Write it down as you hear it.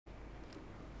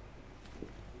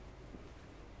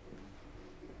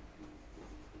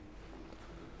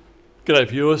G'day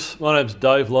viewers, my name's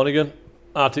Dave Lonergan,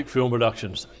 Arctic Film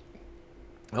Productions.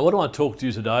 Now what I want to talk to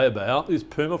you today about is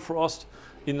permafrost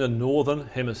in the Northern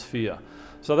Hemisphere.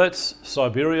 So that's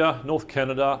Siberia, North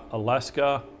Canada,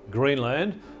 Alaska,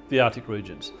 Greenland, the Arctic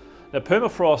regions. Now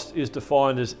permafrost is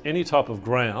defined as any type of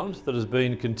ground that has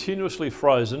been continuously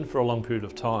frozen for a long period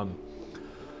of time.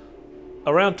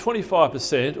 Around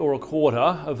 25% or a quarter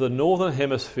of the Northern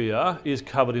Hemisphere is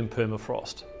covered in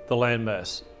permafrost, the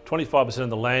landmass. 25% of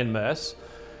the land mass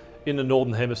in the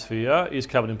Northern Hemisphere is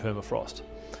covered in permafrost.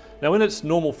 Now in its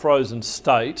normal frozen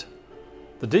state,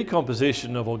 the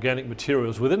decomposition of organic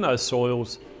materials within those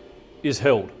soils is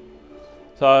held.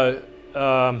 So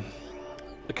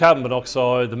the carbon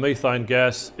monoxide, the methane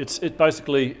gas, it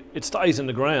stays in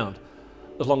the ground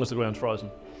as long as the ground's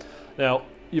frozen. Now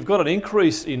you've got an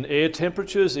increase in air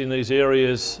temperatures in these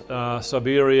areas,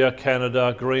 Siberia,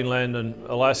 Canada, Greenland and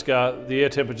Alaska. The air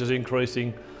temperature is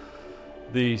increasing.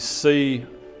 The sea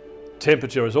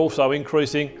temperature is also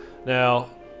increasing. Now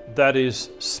that is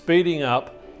speeding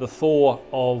up the thaw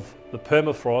of the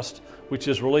permafrost, which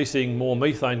is releasing more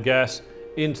methane gas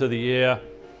into the air.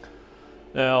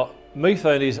 Now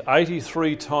methane is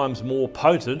 83 times more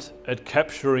potent at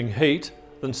capturing heat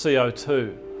than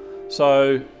CO2.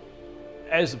 So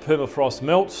as the permafrost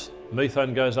melts,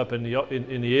 methane goes up in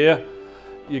the air.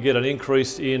 You get an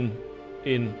increase in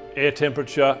air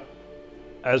temperature,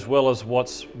 as well as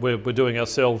we're doing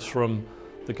ourselves from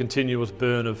the continuous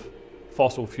burn of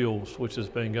fossil fuels, which has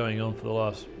been going on for the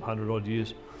last 100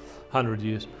 years.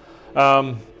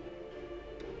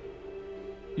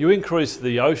 You increase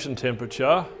the ocean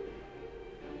temperature,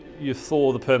 you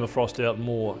thaw the permafrost out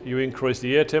more. You increase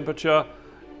the air temperature,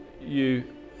 you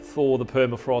thaw the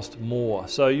permafrost more.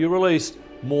 So you release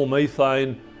more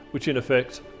methane, which in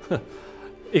effect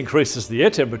increases the air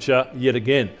temperature yet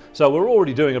again. So we're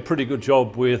already doing a pretty good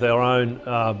job with our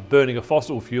own burning of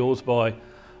fossil fuels by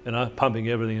pumping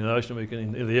everything in the ocean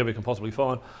in the air we can possibly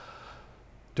find.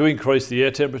 To increase the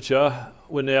air temperature,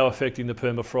 we're now affecting the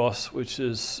permafrost, which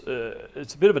is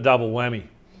it's a bit of a double whammy.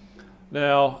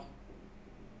 Now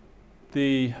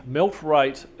the melt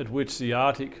rate at which the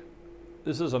Arctic,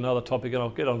 this is another topic and I'll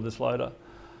get onto this later,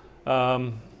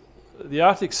 the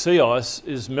Arctic sea ice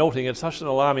is melting at such an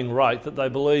alarming rate that they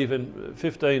believe in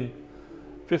 15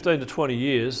 to 20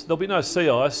 years there'll be no sea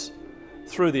ice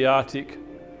through the Arctic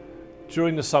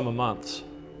during the summer months.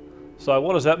 So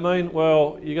what does that mean?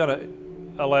 Well, you're going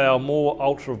to allow more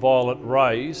ultraviolet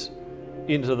rays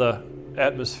into the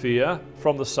atmosphere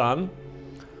from the sun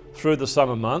through the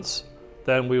summer months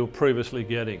than we were previously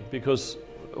getting, because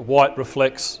white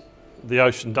reflects the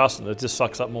ocean, doesn't it? It just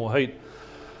sucks up more heat.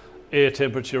 Air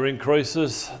temperature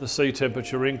increases, the sea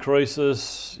temperature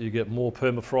increases, you get more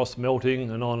permafrost melting,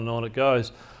 and on it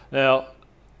goes. Now,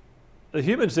 the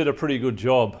humans did a pretty good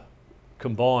job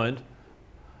combined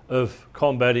of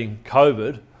combating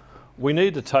COVID. We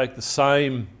need to take the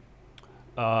same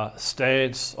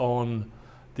stance on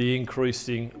the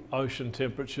increasing ocean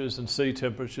temperatures and sea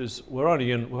temperatures. We've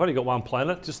only got one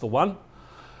planet, just the one.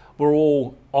 We're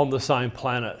all on the same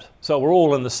planet, so we're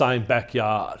all in the same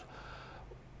backyard.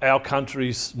 Our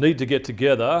countries need to get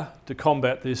together to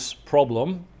combat this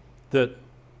problem that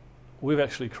we've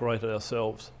actually created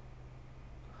ourselves.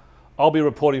 I'll be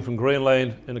reporting from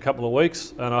Greenland in a couple of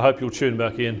weeks, and I hope you'll tune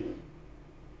back in.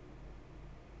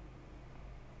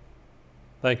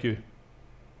 Thank you.